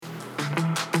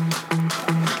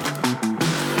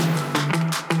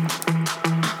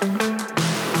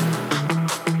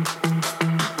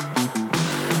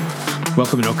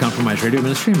Welcome to No Compromise Radio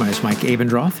Ministry. My name is Mike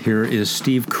Abendroth. Here is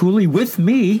Steve Cooley with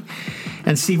me.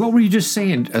 And Steve, what were you just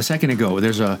saying a second ago?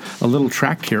 There's a little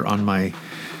tract here on my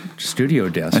studio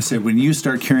desk. I said, when you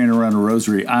start carrying around a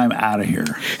rosary, I'm out of here.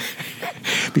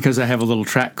 Because I have a little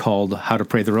tract called How to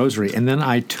Pray the Rosary. And then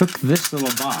I took this little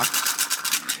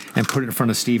box and put it in front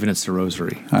of Steve, and it's the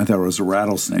rosary. I thought it was a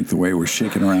rattlesnake, the way we're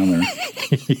shaking around there.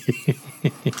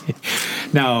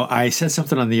 Now, I said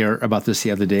something on the air about this the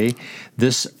other day.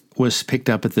 This was picked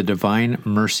up at the Divine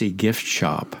Mercy gift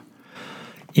shop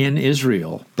in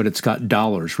Israel, but it's got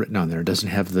dollars written on there. It doesn't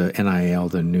have the NIL,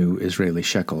 the new Israeli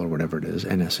shekel or whatever it is,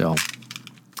 NSL.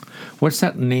 What's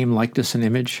that name, likeness, and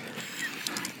image?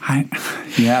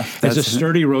 It's a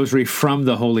sturdy rosary from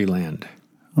the Holy Land.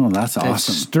 Oh, that's awesome. It's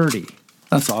sturdy.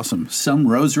 That's awesome. Some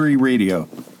rosary radio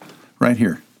right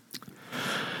here.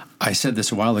 I said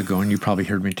this a while ago, and you probably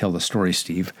heard me tell the story,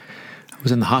 Steve. I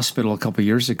was in the hospital a couple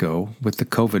years ago with the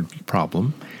COVID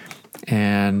problem,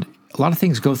 and a lot of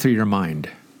things go through your mind.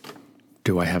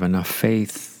 Do I have enough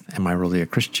faith? Am I really a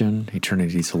Christian?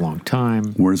 Eternity's a long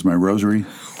time. Where's my rosary?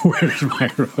 Where's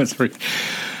my rosary?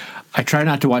 I try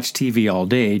not to watch TV all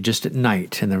day, just at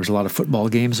night, and there was a lot of football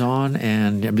games on,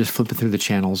 and I'm just flipping through the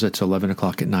channels. It's 11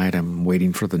 o'clock at night. I'm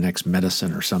waiting for the next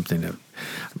medicine or something.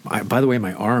 By the way,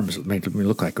 my arms made me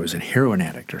look like I was a heroin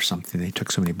addict or something. They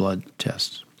took so many blood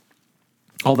tests.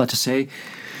 All that to say,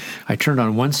 I turned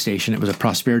on one station. It was a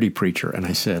prosperity preacher, and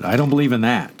I said, I don't believe in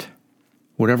that.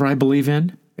 Whatever I believe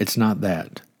in, it's not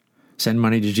that. Send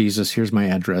money to Jesus. Here's my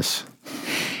address.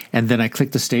 And then I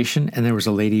clicked the station, and there was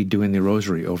a lady doing the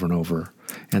rosary over and over,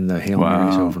 and the Hail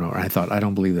Marys over and over. I thought, I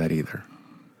don't believe that either.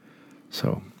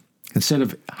 So instead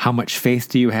of how much faith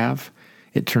do you have,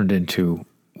 it turned into,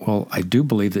 well, I do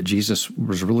believe that Jesus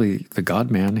was really the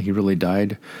God-man. He really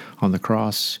died on the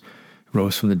cross,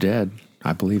 rose from the dead.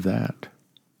 I believe that.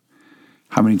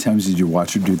 How many times did you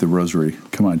watch her do the rosary?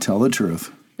 Come on, tell the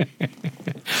truth. I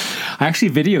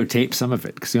actually videotaped some of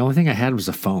it, because the only thing I had was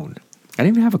a phone. I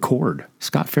didn't even have a cord.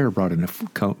 Scott Fair brought in a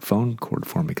phone cord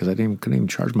for me because I couldn't even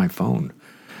charge my phone.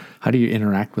 How do you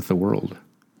interact with the world?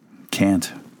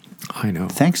 Can't. I know.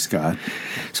 Thanks, Scott.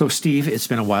 So, Steve, it's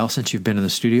been a while since you've been in the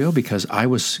studio because I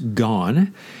was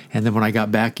gone, and then when I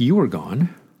got back, you were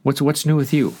gone. What's new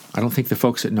with you? I don't think the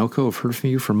folks at NOCO have heard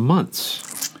from you for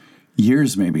months.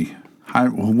 Years, maybe.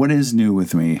 What is new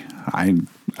with me? I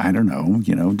don't know.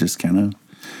 Just kind of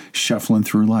shuffling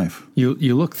through life.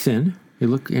 You look thin. You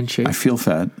look in shape. I feel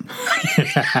fat.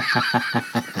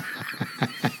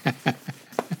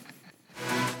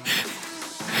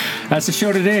 That's the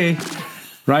show today.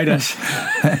 Write us.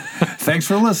 Thanks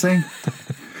for listening.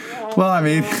 Well, I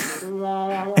mean,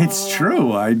 it's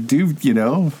true. I do,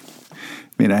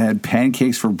 I had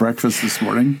pancakes for breakfast this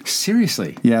morning.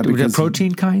 Seriously? Yeah. Because the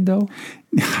protein kind, though?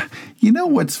 You know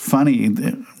what's funny?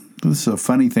 This is a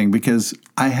funny thing because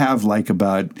I have like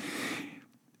about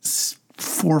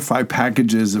 4 or 5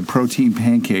 packages of protein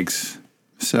pancakes.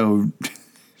 So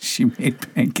she made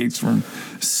pancakes from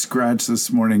scratch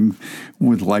this morning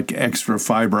with like extra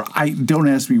fiber. Don't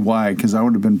ask me why, because I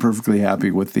would have been perfectly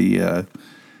happy with the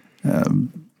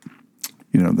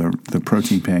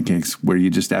protein pancakes where you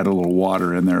just add a little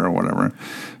water in there or whatever.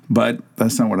 But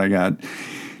that's not what I got.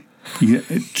 Yeah,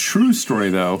 true story,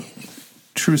 though.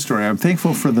 True story. I'm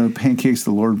thankful for the pancakes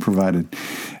the Lord provided.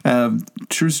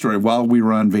 True story. While we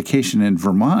were on vacation in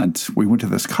Vermont, we went to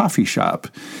this coffee shop,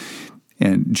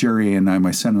 and Jerry and I,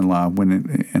 my son-in-law, went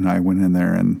in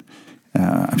there, and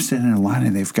I'm standing in line,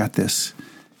 and they've got this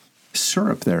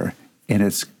syrup there, and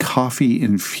it's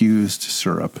coffee-infused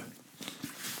syrup.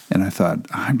 And I thought,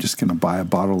 I'm just going to buy a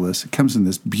bottle of this. It comes in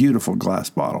this beautiful glass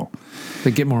bottle.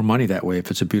 They get more money that way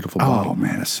if it's a beautiful bottle. Oh,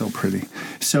 man, it's so pretty.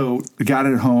 So got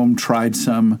it home, tried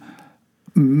some.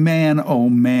 Man, oh,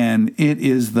 man, it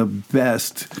is the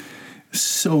best.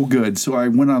 So good. So I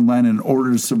went online and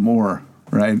ordered some more,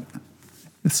 right?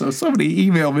 So somebody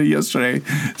emailed me yesterday,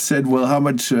 said, well, how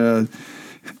do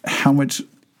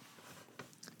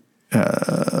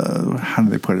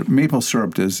they put it? Maple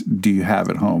syrup do you have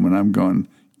at home? And I'm going,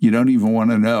 you don't even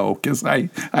want to know, because I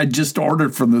just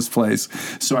ordered from this place.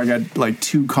 So I got like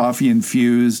 2 coffee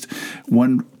infused,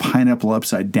 1 pineapple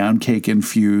upside down cake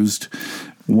infused,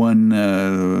 1,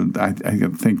 I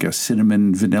think a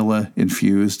cinnamon vanilla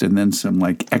infused, and then some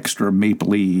like extra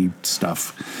mapley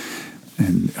stuff.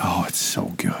 And it's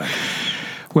so good.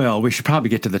 Well, we should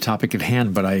probably get to the topic at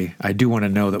hand, but I do want to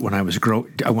know that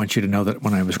I want you to know that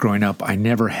when I was growing up, I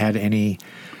never had any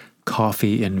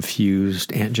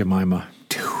coffee-infused Aunt Jemima.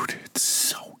 Dude, it's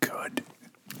so good.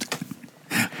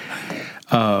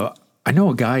 I know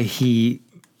a guy, he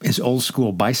is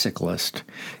old-school bicyclist,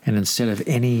 and instead of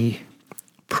any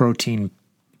protein,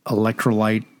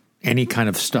 electrolyte, any kind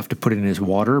of stuff to put in his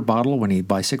water bottle when he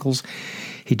bicycles.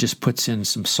 He just puts in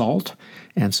some salt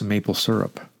and some maple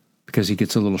syrup because he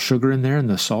gets a little sugar in there and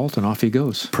the salt, and off he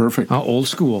goes. Perfect. Old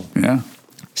school. Yeah.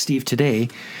 Steve, today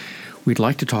we'd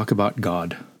like to talk about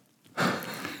God.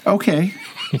 Okay.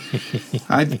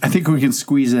 I think we can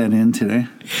squeeze that in today.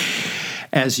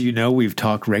 As you know, we've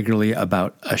talked regularly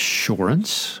about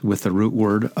assurance with the root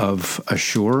word of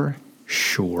assure,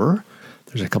 sure.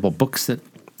 There's a couple books that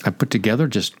I put together,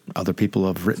 just other people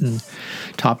have written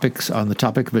topics on the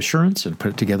topic of assurance and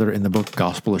put it together in the book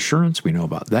Gospel Assurance. We know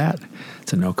about that.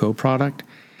 It's a NOCO product.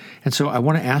 And so I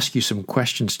want to ask you some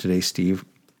questions today, Steve,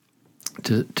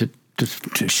 to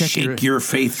shake your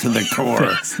faith to the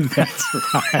core. That's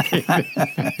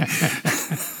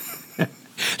right.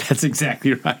 That's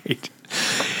exactly right.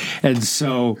 And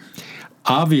so,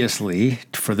 obviously,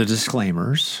 for the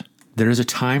disclaimers, there is a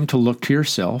time to look to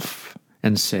yourself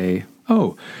and say,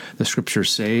 oh, the scriptures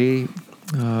say,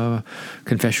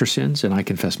 confess your sins, and I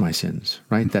confess my sins,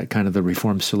 right? That kind of the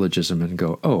Reformed syllogism, and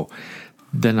go, oh,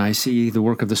 then I see the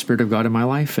work of the Spirit of God in my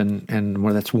life, and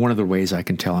well, that's one of the ways I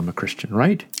can tell I'm a Christian,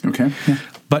 right? Okay. Yeah.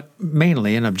 But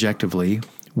mainly and objectively,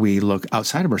 we look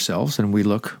outside of ourselves and we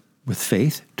look with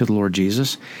faith to the Lord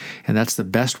Jesus, and that's the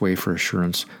best way for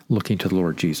assurance, looking to the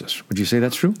Lord Jesus. Would you say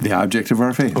that's true? The object of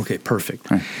our faith. Okay,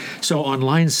 perfect. Right. So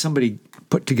online, somebody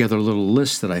put together a little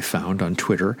list that I found on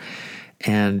Twitter,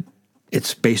 and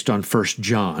it's based on 1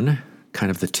 John,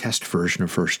 kind of the test version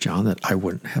of 1 John that I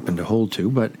wouldn't happen to hold to,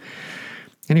 but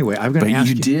anyway, I'm going to ask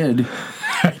you. But you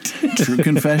did. True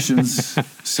confessions.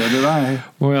 So did I.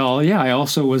 Well, yeah, I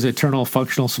also was eternal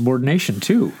functional subordination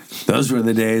too. Those were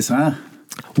the days, huh?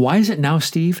 Why is it now,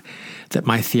 Steve, that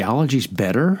my theology's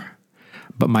better,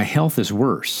 but my health is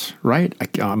worse, right?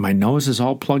 My nose is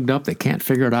all plugged up. They can't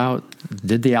figure it out.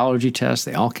 Did the allergy test.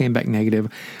 They all came back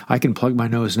negative. I can plug my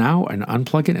nose now and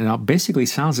unplug it, and it basically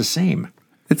sounds the same.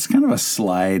 It's kind of a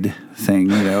slide thing,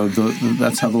 you know.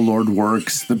 That's how the Lord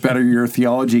works. The better your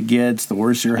theology gets, the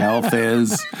worse your health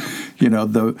is. You know,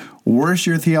 the worse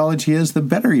your theology is, the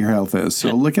better your health is.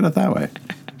 So look at it that way.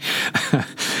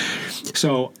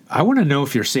 So I want to know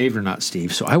if you're saved or not,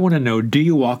 Steve. So I want to know, do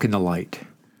you walk in the light?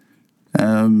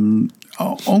 Only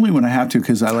when I have to,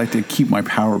 because I like to keep my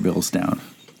power bills down.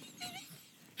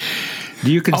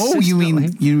 Do you consistently? Oh,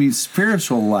 you mean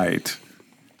spiritual light?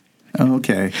 Oh,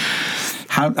 okay.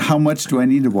 How much do I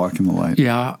need to walk in the light?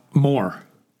 Yeah, more.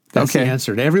 That's the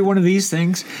answer. To every one of these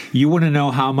things, you want to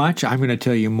know how much? I'm going to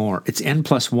tell you more. It's n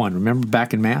plus 1. Remember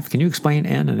back in math? Can you explain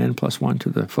n and n plus 1 to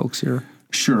the folks here?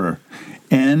 Sure.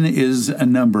 N is a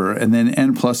number, and then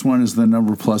n plus 1 is the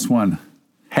number plus 1.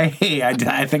 Hey,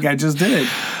 I think I just did it.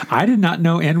 I did not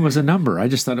know n was a number. I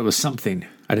just thought it was something.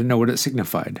 I didn't know what it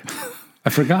signified. I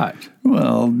forgot.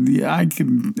 Well, yeah, I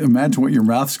can imagine what your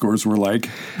math scores were like.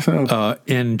 So.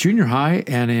 In junior high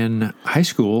and in high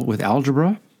school with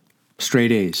algebra,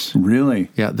 straight A's. Really?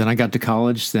 Yeah, then I got to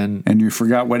college. And you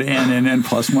forgot what n and n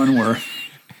plus 1 were.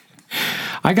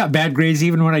 I got bad grades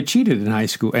even when I cheated in high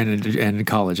school and in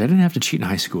college. I didn't have to cheat in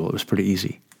high school. It was pretty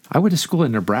easy. I went to school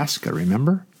in Nebraska,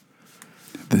 remember?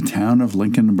 The town of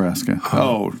Lincoln, Nebraska.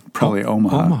 Probably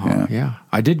Omaha. Omaha, yeah.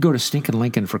 I did go to stinking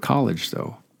Lincoln for college,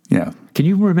 though. Yeah. Can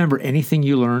you remember anything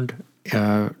you learned?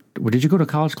 Did you go to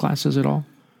college classes at all?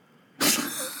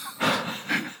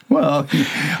 Well,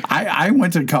 I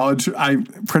went to college. I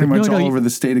pretty much all over the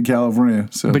state of California.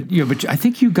 So, but I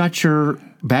think you got your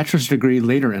bachelor's degree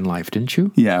later in life, didn't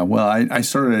you? Yeah. Well, I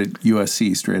started at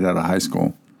USC straight out of high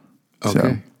school. Okay,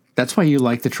 so, that's why you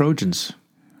like the Trojans.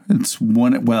 It's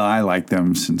one. Well, I liked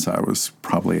them since I was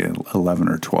probably 11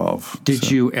 or 12. Did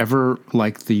you ever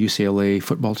like the UCLA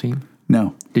football team?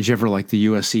 No. Did you ever like the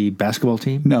USC basketball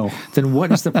team? No. Then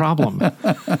what is the problem?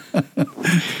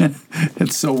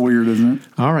 It's so weird, isn't it?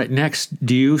 All right. Next,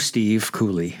 do you, Steve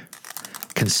Cooley,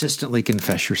 consistently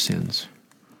confess your sins?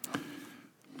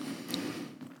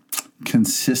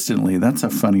 Consistently. That's a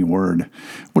funny word.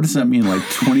 What does that mean? Like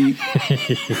 20,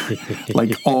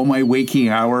 like all my waking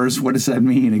hours? What does that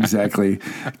mean exactly?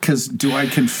 Because do I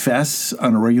confess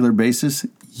on a regular basis?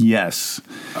 Yes.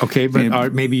 Okay,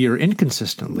 but maybe you're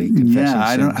inconsistently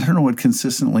confessing I don't know what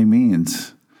consistently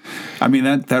means. I mean,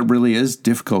 that really is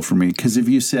difficult for me, because if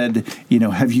you said,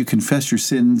 have you confessed your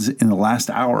sins in the last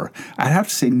hour? I'd have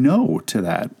to say no to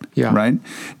that. Yeah. Right?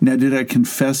 Now, did I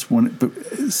confess but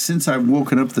since I've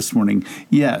woken up this morning?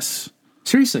 Yes.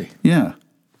 Seriously? Yeah.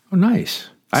 Oh, nice.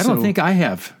 I don't think I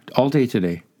have all day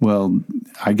today. Well,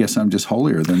 I guess I'm just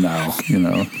holier than thou,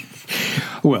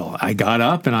 Well, I got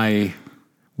up and I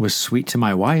was sweet to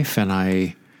my wife, and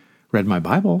I read my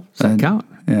Bible. Does that count?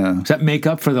 Yeah. Does that make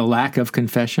up for the lack of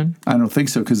confession? I don't think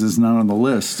so because it's not on the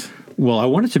list. Well, I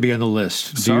want it to be on the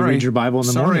list. Do you read your Bible in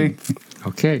the morning?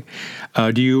 Okay.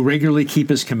 Do you regularly keep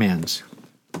his commands?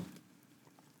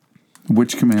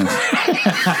 Which commands?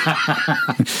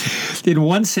 In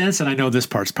one sense, and I know this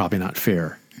part's probably not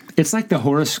fair, it's like the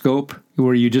horoscope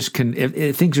where you just can,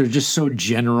 if things are just so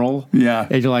general. Yeah.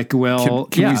 And you're like, well,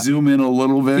 can we zoom in a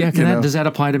little bit? Yeah, does that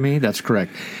apply to me? That's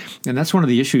correct. And that's one of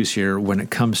the issues here when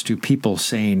it comes to people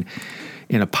saying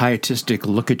in a pietistic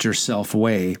look at yourself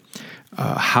way,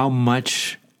 how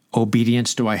much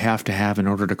obedience do I have to have in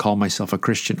order to call myself a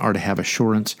Christian or to have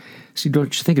assurance? See,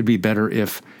 don't you think it'd be better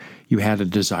if you had a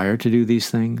desire to do these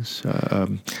things, a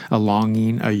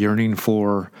longing, a yearning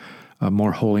for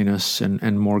more holiness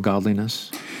and more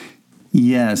godliness?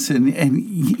 Yes. And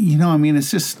I mean,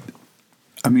 it's just,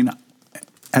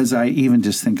 as I even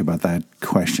just think about that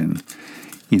question,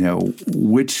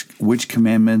 which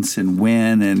commandments and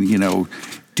when, and,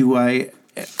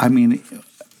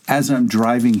 as I'm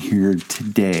driving here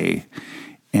today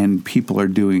and people are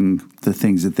doing the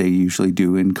things that they usually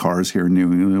do in cars here in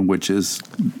New England, which is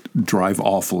drive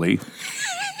awfully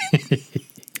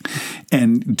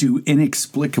and do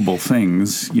inexplicable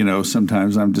things,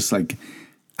 sometimes I'm just like,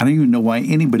 I don't even know why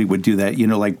anybody would do that,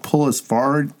 like pull as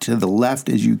far to the left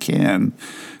as you can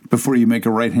before you make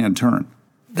a right-hand turn.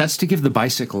 That's to give the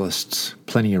bicyclists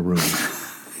plenty of room.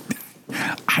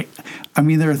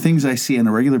 There are things I see on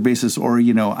a regular basis, or,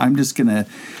 I'm just going to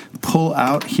pull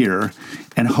out here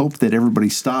and hope that everybody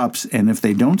stops. And if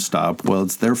they don't stop, well,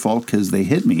 it's their fault because they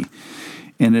hit me.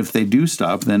 And if they do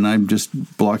stop, then I'm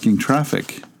just blocking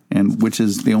traffic, and which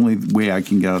is the only way I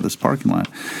can get out of this parking lot.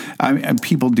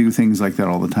 People do things like that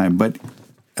all the time. But,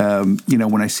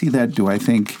 when I see that, do I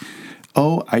think,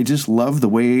 oh, I just love the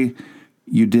way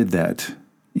you did that?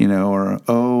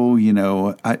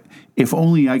 If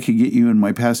only I could get you in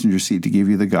my passenger seat to give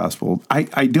you the gospel.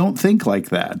 I don't think like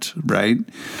that, right?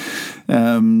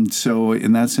 So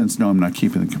in that sense, no, I'm not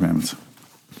keeping the commandments.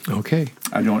 Okay.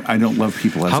 I don't love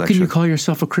people as How can you call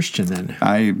yourself a Christian then?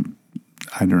 I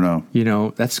don't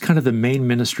know. That's kind of the main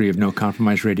ministry of No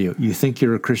Compromise Radio. You think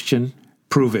you're a Christian?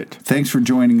 Prove it. Thanks for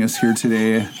joining us here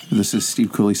today. This is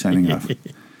Steve Cooley signing off.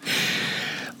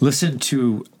 Listen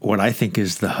to what I think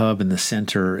is the hub and the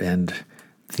center and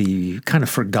the kind of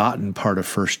forgotten part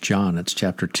of 1 John. It's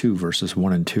chapter 2, verses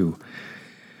 1 and 2.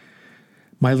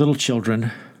 My little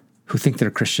children who think they're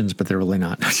Christians, but they're really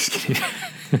not. No, just kidding.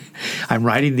 I'm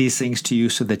writing these things to you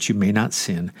so that you may not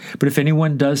sin. But if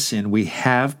anyone does sin, we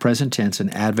have, present tense, an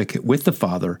advocate with the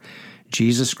Father,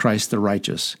 Jesus Christ the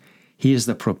righteous. He is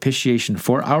the propitiation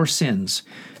for our sins,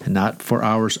 and not for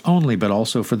ours only, but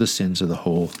also for the sins of the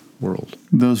whole world.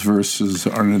 Those verses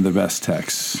aren't in the best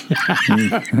texts.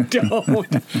 Don't.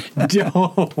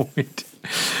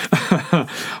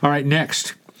 All right,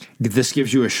 next. This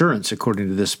gives you assurance, according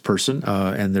to this person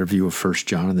and their view of 1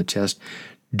 John in the test.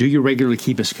 Do you regularly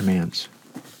keep his commands?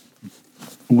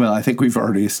 Well, I think we've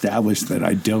already established that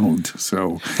I don't.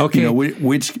 So, okay.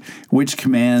 Which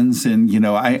commands, and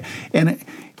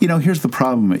here's the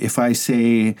problem. If I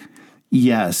say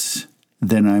yes,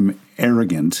 then I'm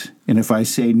arrogant, and if I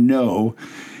say no,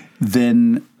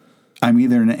 then I'm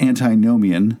either an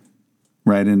antinomian,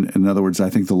 right? In other words, I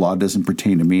think the law doesn't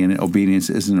pertain to me and obedience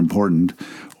isn't important,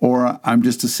 or I'm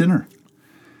just a sinner.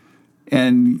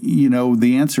 And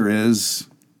the answer is,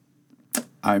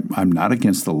 I'm not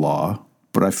against the law,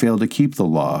 but I fail to keep the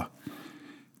law.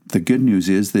 The good news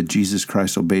is that Jesus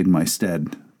Christ obeyed in my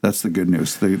stead. That's the good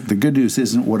news. The good news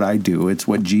isn't what I do, it's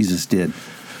what Jesus did.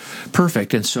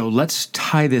 Perfect. And so let's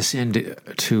tie this into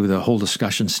the whole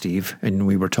discussion, Steve, and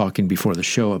we were talking before the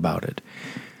show about it.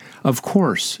 Of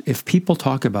course, if people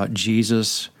talk about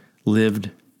Jesus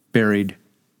lived, buried,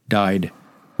 died,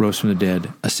 rose from the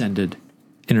dead, ascended,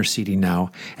 interceding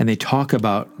now, and they talk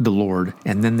about the Lord,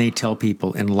 and then they tell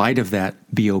people, in light of that,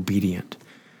 be obedient.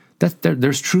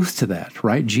 There's truth to that,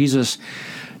 right? Jesus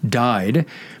died,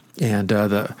 and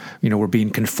we're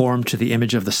being conformed to the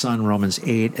image of the Son, Romans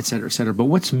 8, et cetera, et cetera. But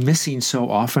what's missing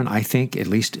so often, I think, at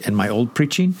least in my old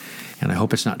preaching, and I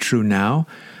hope it's not true now,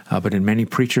 but in many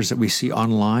preachers that we see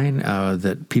online,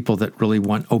 that people that really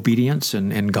want obedience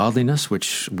and godliness,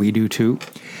 which we do too,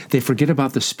 they forget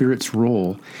about the Spirit's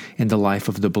role in the life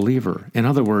of the believer. In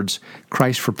other words,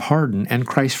 Christ for pardon and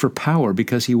Christ for power,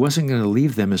 because he wasn't going to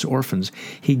leave them as orphans.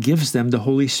 He gives them the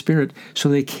Holy Spirit so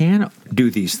they can do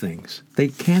these things. They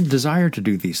can desire to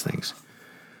do these things.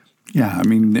 Yeah,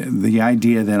 the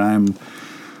idea that I'm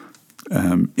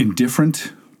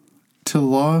indifferent to the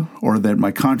law or that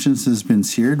my conscience has been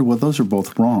seared, well, those are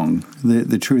both wrong.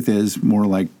 The truth is more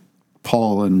like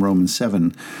Paul in Romans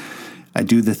 7, I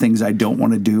do the things I don't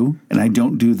want to do, and I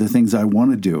don't do the things I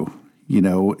want to do,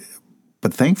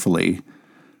 But thankfully,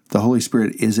 the Holy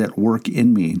Spirit is at work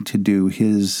in me to do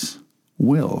His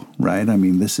will, right? I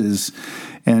mean, this is,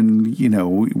 and,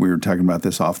 we were talking about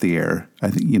this off the air. I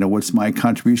think, what's my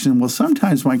contribution? Well,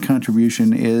 sometimes my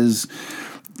contribution is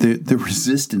the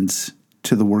resistance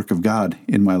to the work of God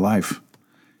in my life.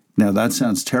 Now, that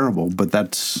sounds terrible, but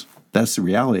that's the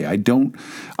reality.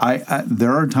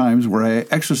 There are times where I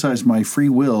exercise my free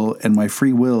will, and my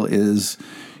free will is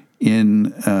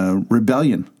in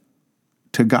rebellion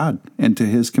to God and to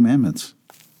His commandments.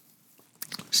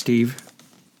 Steve,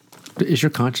 is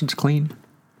your conscience clean?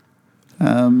 You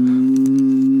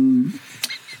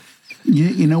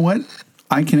know what?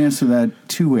 I can answer that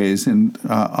two ways, and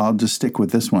I'll just stick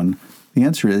with this one. The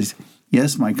answer is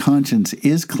yes, my conscience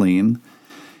is clean,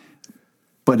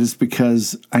 but it's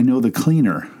because I know the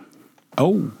cleaner.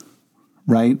 Oh.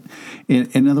 Right?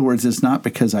 In other words, it's not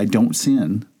because I don't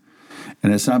sin,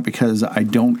 and it's not because I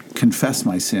don't confess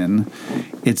my sin.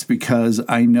 It's because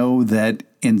I know that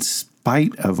in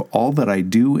spite of all that I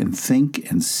do and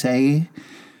think and say,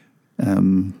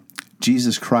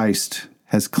 Jesus Christ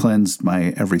has cleansed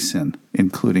my every sin,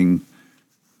 including,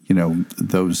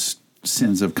 those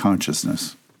sins of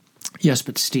consciousness. Yes,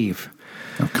 but Steve.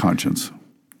 Of conscience.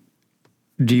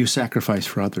 Do you sacrifice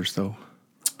for others, though?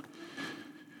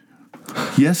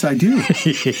 Yes, I do.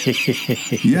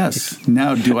 Yes.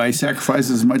 Now, do I sacrifice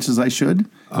as much as I should?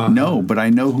 No, but I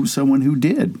know someone who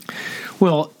did.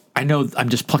 Well, I know I'm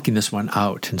just plucking this one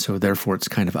out, and so therefore it's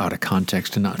kind of out of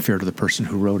context and not fair to the person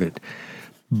who wrote it.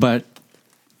 But,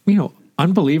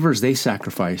 unbelievers, they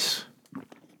sacrifice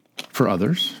for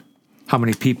others. How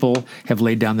many people have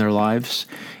laid down their lives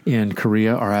in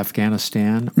Korea or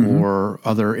Afghanistan or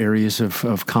other areas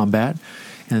of combat,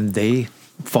 and they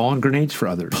fall on grenades for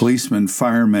others? Policemen,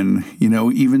 firemen,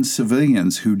 even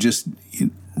civilians who just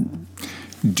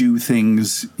do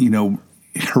things,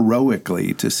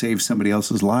 heroically to save somebody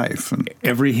else's life. And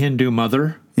every Hindu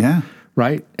mother, yeah,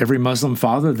 right? Every Muslim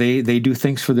father, they do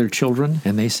things for their children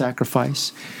and they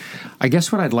sacrifice. I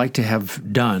guess what I'd like to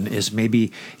have done is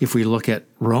maybe if we look at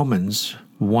Romans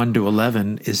 1 to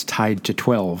 11 is tied to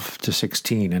 12 to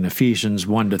 16, and Ephesians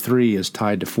 1 to 3 is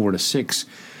tied to 4 to 6,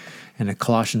 and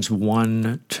Colossians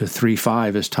 1 to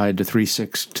 3:5 is tied to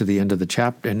 3:6 to the end of the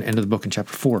chapter and end of the book in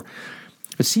chapter 4.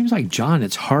 It seems like John,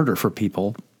 it's harder for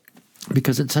people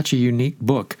because it's such a unique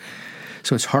book.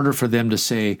 So it's harder for them to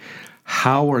say,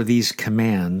 how are these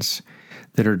commands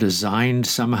that are designed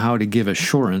somehow to give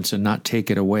assurance and not take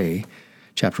it away?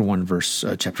 Chapter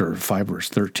 5, verse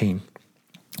 13.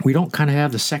 We don't kind of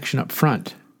have the section up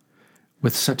front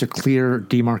with such a clear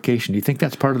demarcation. Do you think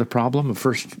that's part of the problem of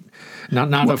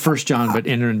not First John, but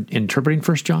in interpreting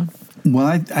First John? Well,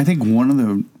 I think one of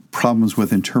the problems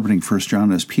with interpreting First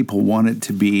John is people want it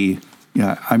to be,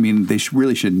 they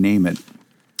really should name it,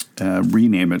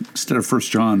 rename it. Instead of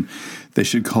First John, they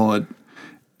should call it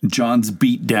John's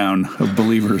Beatdown of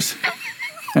Believers.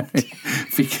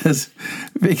 because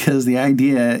the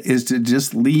idea is to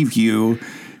just leave you,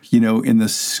 in the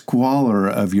squalor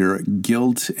of your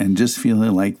guilt and just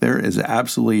feeling like there is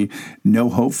absolutely no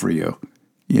hope for you.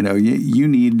 You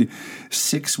need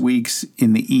 6 weeks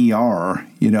in the ER.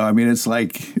 It's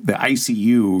like the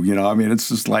ICU. It's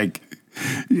just like,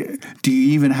 do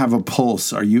you even have a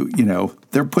pulse? Are you,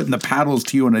 they're putting the paddles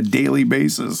to you on a daily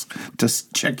basis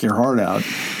to check your heart out.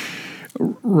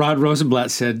 Rod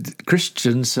Rosenblatt said,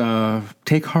 Christians,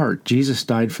 take heart. Jesus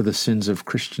died for the sins of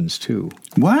Christians too.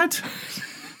 What?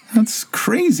 That's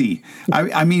crazy.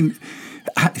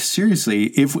 Seriously,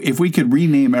 if we could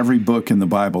rename every book in the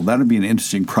Bible, that would be an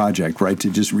interesting project, right? To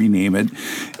just rename it.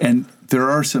 And there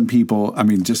are some people,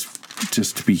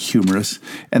 just to be humorous,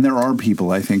 and there are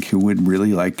people, I think, who would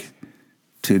really like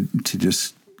to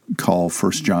just call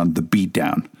First John the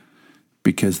Beatdown,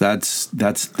 because that's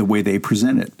the way they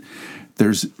present it.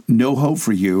 There's no hope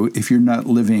for you if you're not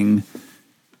living,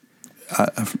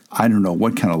 I don't know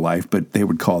what kind of life, but they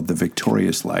would call it the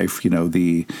victorious life,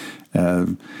 the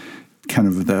kind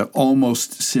of the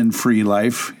almost sin-free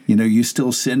life. You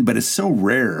still sin, but it's so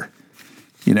rare.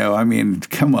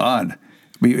 Come on.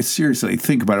 Seriously,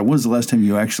 think about it. When was the last time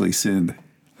you actually sinned?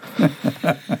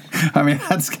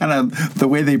 That's kind of the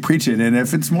way they preach it. And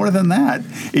if it's more than that,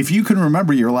 if you can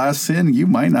remember your last sin, you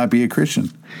might not be a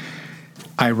Christian.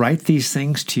 I write these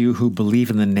things to you who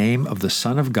believe in the name of the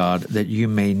Son of God, that you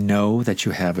may know that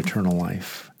you have eternal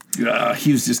life.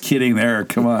 He was just kidding there.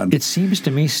 Come on. It seems to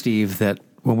me, Steve, that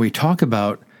when we talk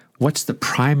about what's the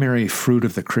primary fruit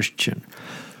of the Christian,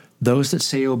 those that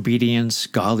say obedience,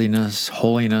 godliness,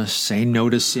 holiness, saying no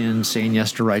to sin, saying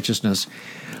yes to righteousness,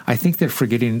 I think they're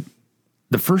forgetting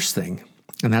the first thing,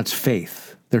 and that's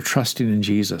faith. They're trusting in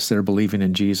Jesus. They're believing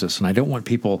in Jesus. And I don't want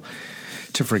people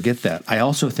to forget that. I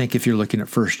also think if you're looking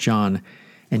at 1 John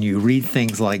and you read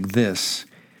things like this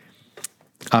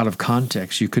out of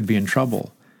context, you could be in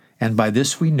trouble. And by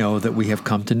this we know that we have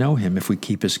come to know him if we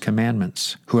keep his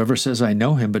commandments. Whoever says, I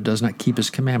know him, but does not keep his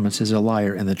commandments is a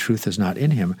liar, and the truth is not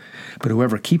in him. But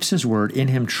whoever keeps his word, in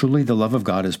him truly the love of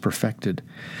God is perfected.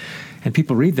 And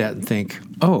people read that and think,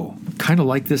 oh, kind of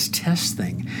like this test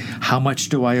thing. How much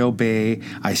do I obey?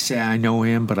 I say I know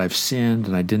him, but I've sinned,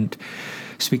 and I didn't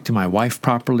speak to my wife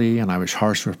properly, and I was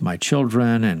harsh with my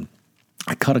children, and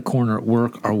I cut a corner at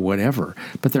work or whatever,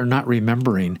 but they're not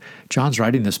remembering. John's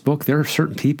writing this book. There are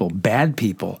certain people, bad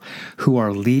people, who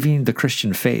are leaving the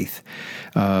Christian faith.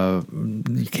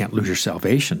 You can't lose your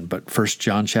salvation, but 1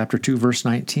 John chapter 2, verse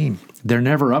 19. They're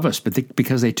never of us, but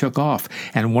because they took off.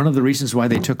 And one of the reasons why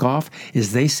they took off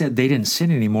is they said they didn't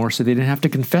sin anymore, so they didn't have to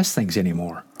confess things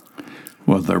anymore.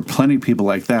 Well, there are plenty of people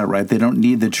like that, right? They don't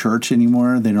need the church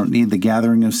anymore. They don't need the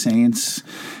gathering of saints.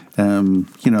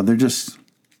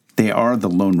 They are the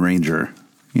Lone Ranger,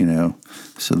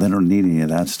 so they don't need any of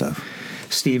that stuff.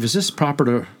 Steve, is this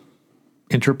proper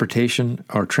interpretation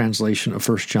or translation of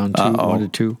 1 John 2,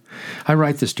 1-2? I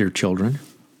write this, dear children.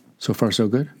 So far, so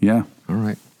good? Yeah. All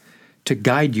right. To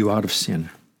guide you out of sin.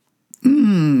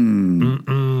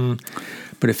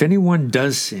 But if anyone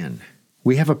does sin,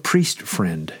 we have a priest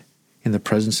friend in the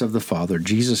presence of the Father,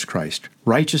 Jesus Christ,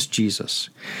 righteous Jesus.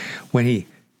 When he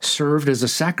served as a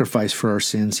sacrifice for our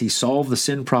sins, he solved the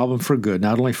sin problem for good,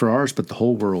 not only for ours, but the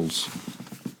whole world's.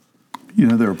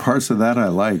 There are parts of that I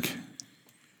like.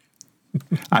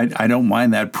 I don't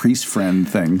mind that priest friend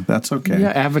thing. That's okay.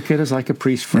 Yeah, advocate is like a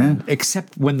priest friend,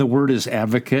 except when the word is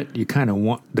advocate, you kind of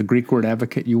want the Greek word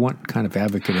advocate, you want kind of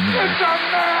advocate in there.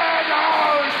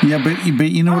 Yeah, but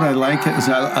you know what I like is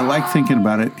I like thinking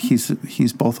about it.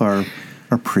 He's both our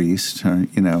priest,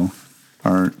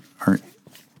 our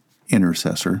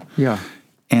intercessor,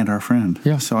 and our friend.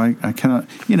 Yeah. So I kind of,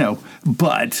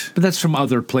 but that's from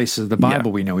other places of the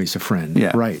Bible. We know he's a friend.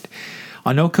 Yeah. Right.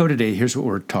 On NoCo today, here's what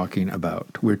we're talking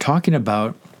about. We're talking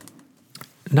about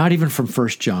not even from 1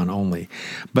 John only,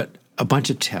 but a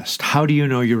bunch of tests. How do you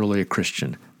know you're really a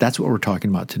Christian? That's what we're talking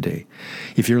about today.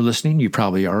 If you're listening, you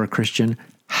probably are a Christian.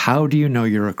 How do you know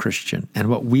you're a Christian? And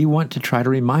what we want to try to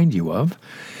remind you of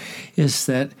is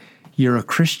that you're a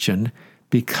Christian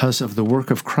because of the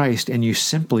work of Christ, and you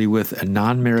simply, with a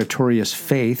non-meritorious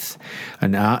faith,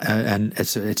 and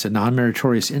it's a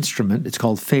non-meritorious instrument, it's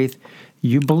called faith,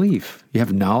 you believe. You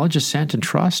have knowledge, assent, and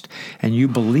trust, and you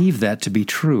believe that to be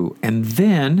true. And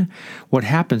then what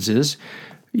happens is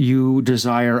you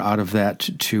desire out of that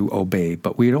to obey.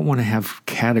 But we don't want to have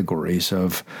categories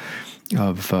of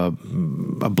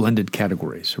blended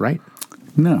categories, right?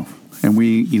 No. And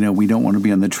we don't want to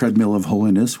be on the treadmill of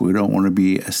holiness. We don't want to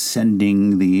be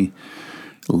ascending the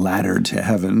ladder to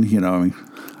heaven.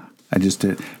 I just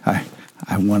did. I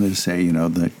wanted to say,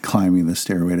 the climbing the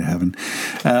stairway to heaven.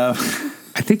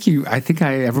 I think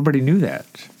everybody knew that.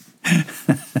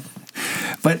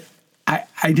 But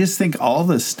I just think all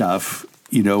this stuff,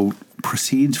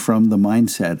 proceeds from the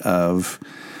mindset of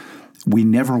we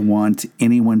never want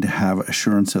anyone to have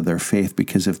assurance of their faith,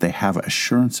 because if they have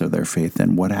assurance of their faith,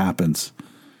 then what happens?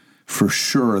 For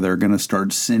sure, they're going to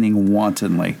start sinning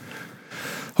wantonly.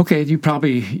 Okay, you've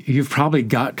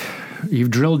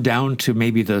drilled down to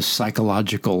maybe the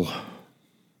psychological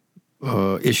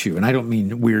issue, and I don't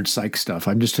mean weird psych stuff.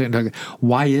 I'm just saying,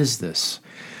 why is this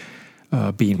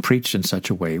being preached in such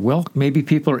a way? Well, maybe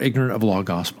people are ignorant of law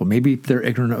gospel. Maybe they're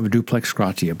ignorant of duplex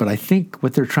gratia. But I think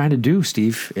what they're trying to do,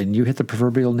 Steve, and you hit the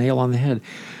proverbial nail on the head,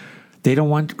 they don't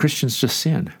want Christians to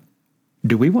sin.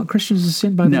 Do we want Christians to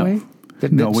sin, by the way?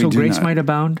 No, we do not. So grace might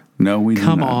abound? No, we do not.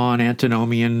 Come on,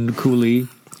 antinomian, Cooley.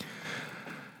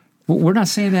 We're not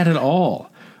saying that at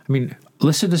all. I mean,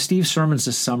 listen to Steve's sermons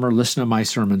this summer. Listen to my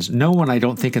sermons. No one, I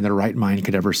don't think, in their right mind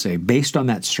could ever say, based on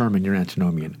that sermon, you're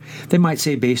antinomian. They might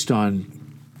say based on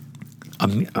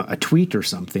a tweet or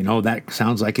something, oh, that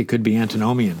sounds like it could be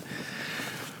antinomian.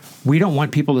 We don't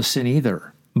want people to sin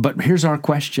either. But here's our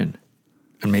question,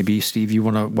 and maybe, Steve, you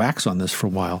want to wax on this for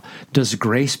a while. Does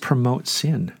grace promote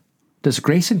sin? Does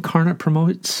grace incarnate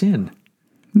promote sin?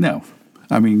 No.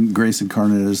 I mean, grace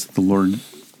incarnate is the Lord,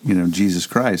 Jesus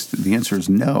Christ. The answer is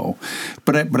no.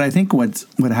 But I think what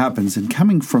happens, and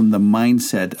coming from the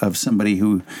mindset of somebody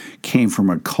who came from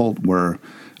a cult where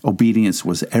obedience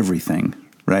was everything,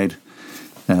 right?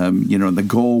 The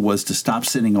goal was to stop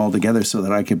sinning altogether so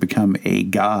that I could become a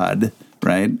God,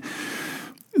 right?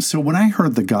 So when I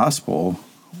heard the gospel,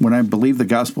 when I believed the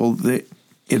gospel,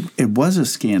 it was a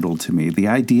scandal to me. The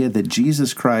idea that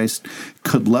Jesus Christ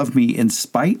could love me in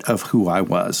spite of who I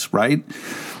was, right?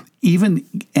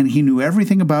 And he knew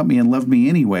everything about me and loved me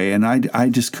anyway, and I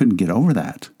just couldn't get over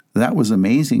that. That was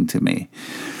amazing to me.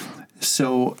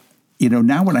 So,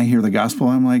 now when I hear the gospel,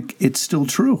 I'm like, it's still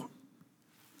true.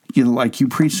 Like you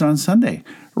preached on Sunday,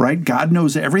 right? God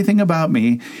knows everything about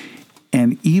me.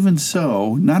 And even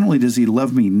so, not only does he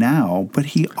love me now, but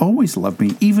he always loved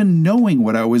me, even knowing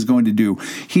what I was going to do.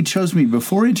 He chose me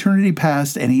before eternity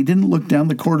passed, and he didn't look down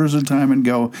the corridors of time and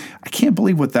go, I can't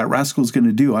believe what that rascal is going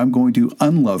to do. I'm going to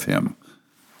unlove him.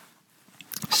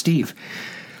 Steve,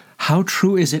 how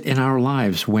true is it in our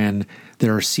lives when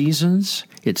there are seasons,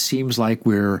 it seems like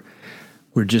we're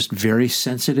just very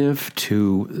sensitive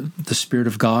to the Spirit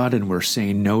of God, and we're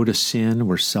saying no to sin.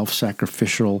 We're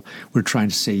self-sacrificial. We're trying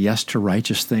to say yes to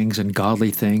righteous things and godly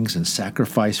things and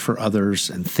sacrifice for others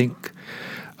and think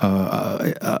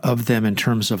of them in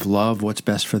terms of love, what's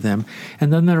best for them.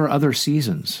 And then there are other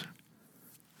seasons,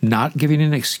 not giving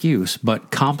an excuse,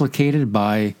 but complicated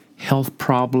by health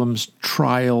problems,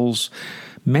 trials.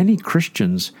 Many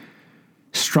Christians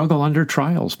struggle under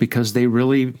trials because they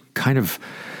really kind of...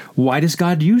 Why does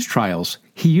God use trials?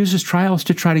 He uses trials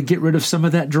to try to get rid of some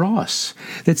of that dross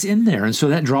that's in there. And so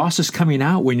that dross is coming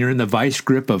out when you're in the vice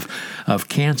grip of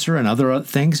cancer and other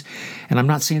things. And I'm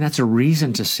not saying that's a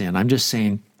reason to sin. I'm just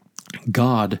saying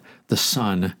God, the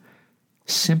Son,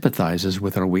 sympathizes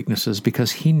with our weaknesses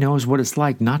because he knows what it's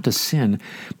like not to sin,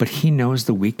 but he knows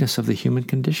the weakness of the human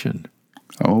condition.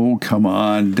 Oh, come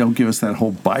on. Don't give us that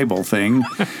whole Bible thing.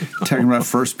 Talking about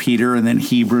 1 Peter and then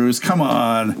Hebrews. Come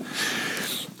on.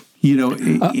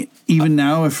 Even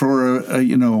now, if for a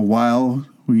while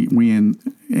we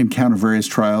encounter various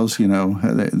trials,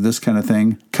 this kind of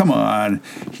thing. Come on,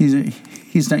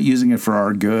 he's not using it for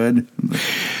our good.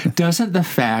 Doesn't the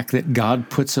fact that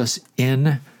God puts us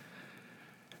in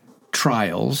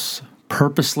trials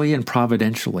purposely and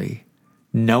providentially,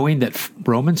 knowing that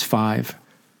Romans 5,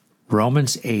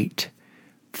 Romans 8,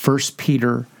 1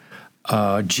 Peter,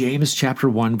 James chapter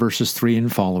 1, verses 3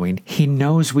 and following, he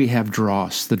knows we have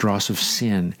dross, the dross of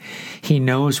sin. He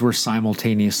knows we're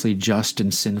simultaneously just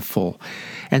and sinful.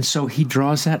 And so he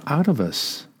draws that out of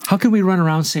us. How can we run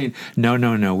around saying, no,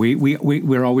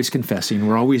 we're always confessing,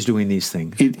 we're always doing these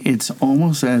things? It's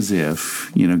almost as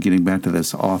if, getting back to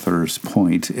this author's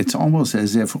point, it's almost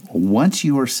as if once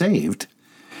you are saved,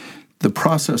 the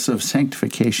process of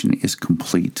sanctification is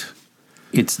complete.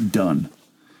 It's done.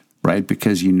 Right?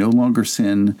 Because you no longer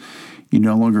sin, you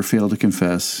no longer fail to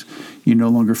confess, you no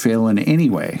longer fail in any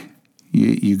way.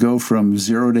 You go from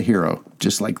zero to hero,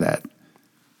 just like that.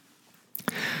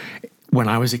 When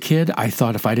I was a kid, I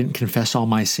thought if I didn't confess all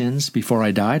my sins before I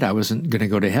died, I wasn't going to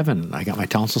go to heaven. I got my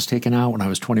tonsils taken out when I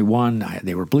was 21.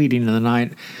 They were bleeding in the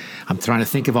night. I'm trying to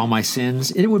think of all my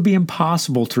sins. It would be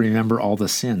impossible to remember all the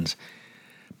sins.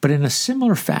 But in a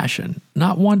similar fashion,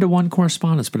 not one-to-one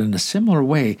correspondence, but in a similar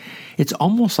way, it's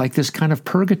almost like this kind of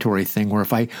purgatory thing where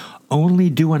if I only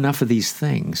do enough of these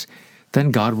things, then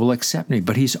God will accept me.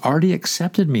 But he's already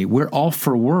accepted me. We're all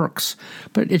for works,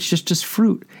 but it's just as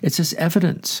fruit. It's as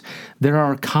evidence. There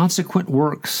are consequent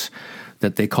works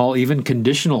that they call even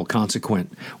conditional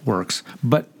consequent works,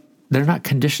 but they're not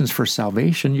conditions for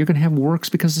salvation. You're going to have works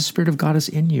because the Spirit of God is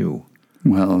in you.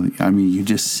 Well, you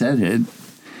just said it.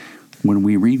 When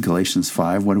we read Galatians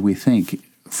 5, what do we think?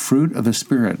 Fruit of the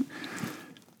Spirit.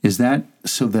 Is that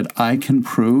so that I can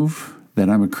prove that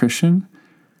I'm a Christian?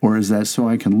 Or is that so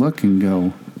I can look and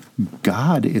go,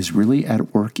 God is really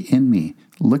at work in me.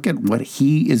 Look at what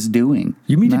he is doing.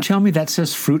 You mean to tell me that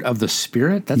says fruit of the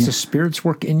Spirit? That's the Spirit's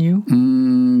work in you?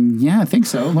 Yeah, I think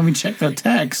so. Let me check the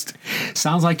text.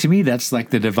 Sounds like to me that's like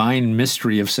the divine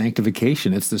mystery of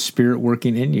sanctification. It's the Spirit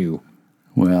working in you.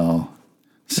 Well...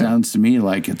 Sounds to me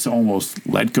like it's almost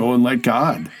let go and let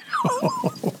God.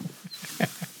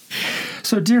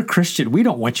 So, dear Christian, we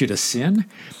don't want you to sin.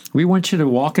 We want you to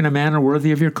walk in a manner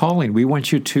worthy of your calling. We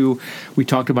want you to, we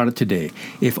talked about it today,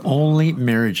 if only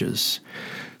marriages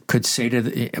could say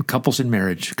to couples in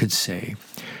marriage could say,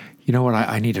 you know what,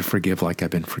 I need to forgive like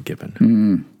I've been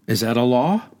forgiven. Is that a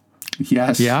law?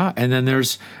 Yes. Yeah, and then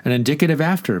there's an indicative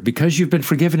after. Because you've been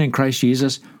forgiven in Christ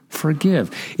Jesus, forgive.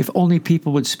 If only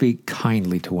people would speak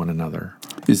kindly to one another.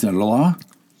 Is that a law?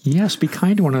 Yes, be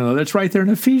kind to one another. That's right there in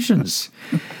Ephesians.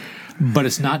 But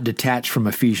it's not detached from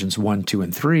Ephesians 1, 2,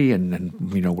 and 3.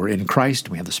 And we're in Christ.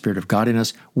 We have the Spirit of God in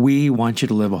us. We want you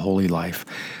to live a holy life.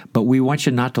 But we want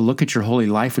you not to look at your holy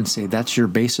life and say that's your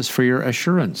basis for your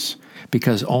assurance.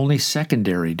 Because only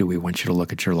secondary do we want you to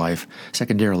look at your life.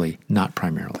 Secondarily, not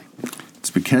primarily. It's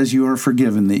because you are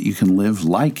forgiven that you can live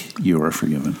like you are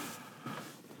forgiven.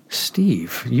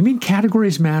 Steve, you mean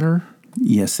categories matter?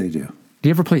 Yes, they do. Do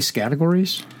you ever play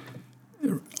categories?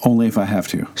 Only if I have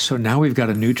to. So now we've got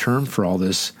a new term for all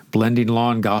this. Blending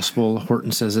law and gospel.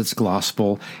 Horton says it's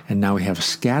gospel. And now we have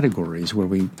categories where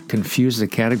we confuse the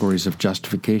categories of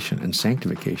justification and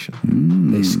sanctification.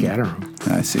 They scatter them.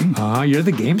 I see. You're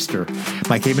the gamester.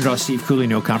 Mike Abendraw, Steve Cooley,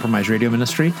 No Compromise Radio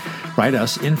Ministry. Write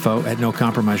us,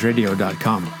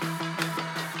 info@nocompromiseradio.com.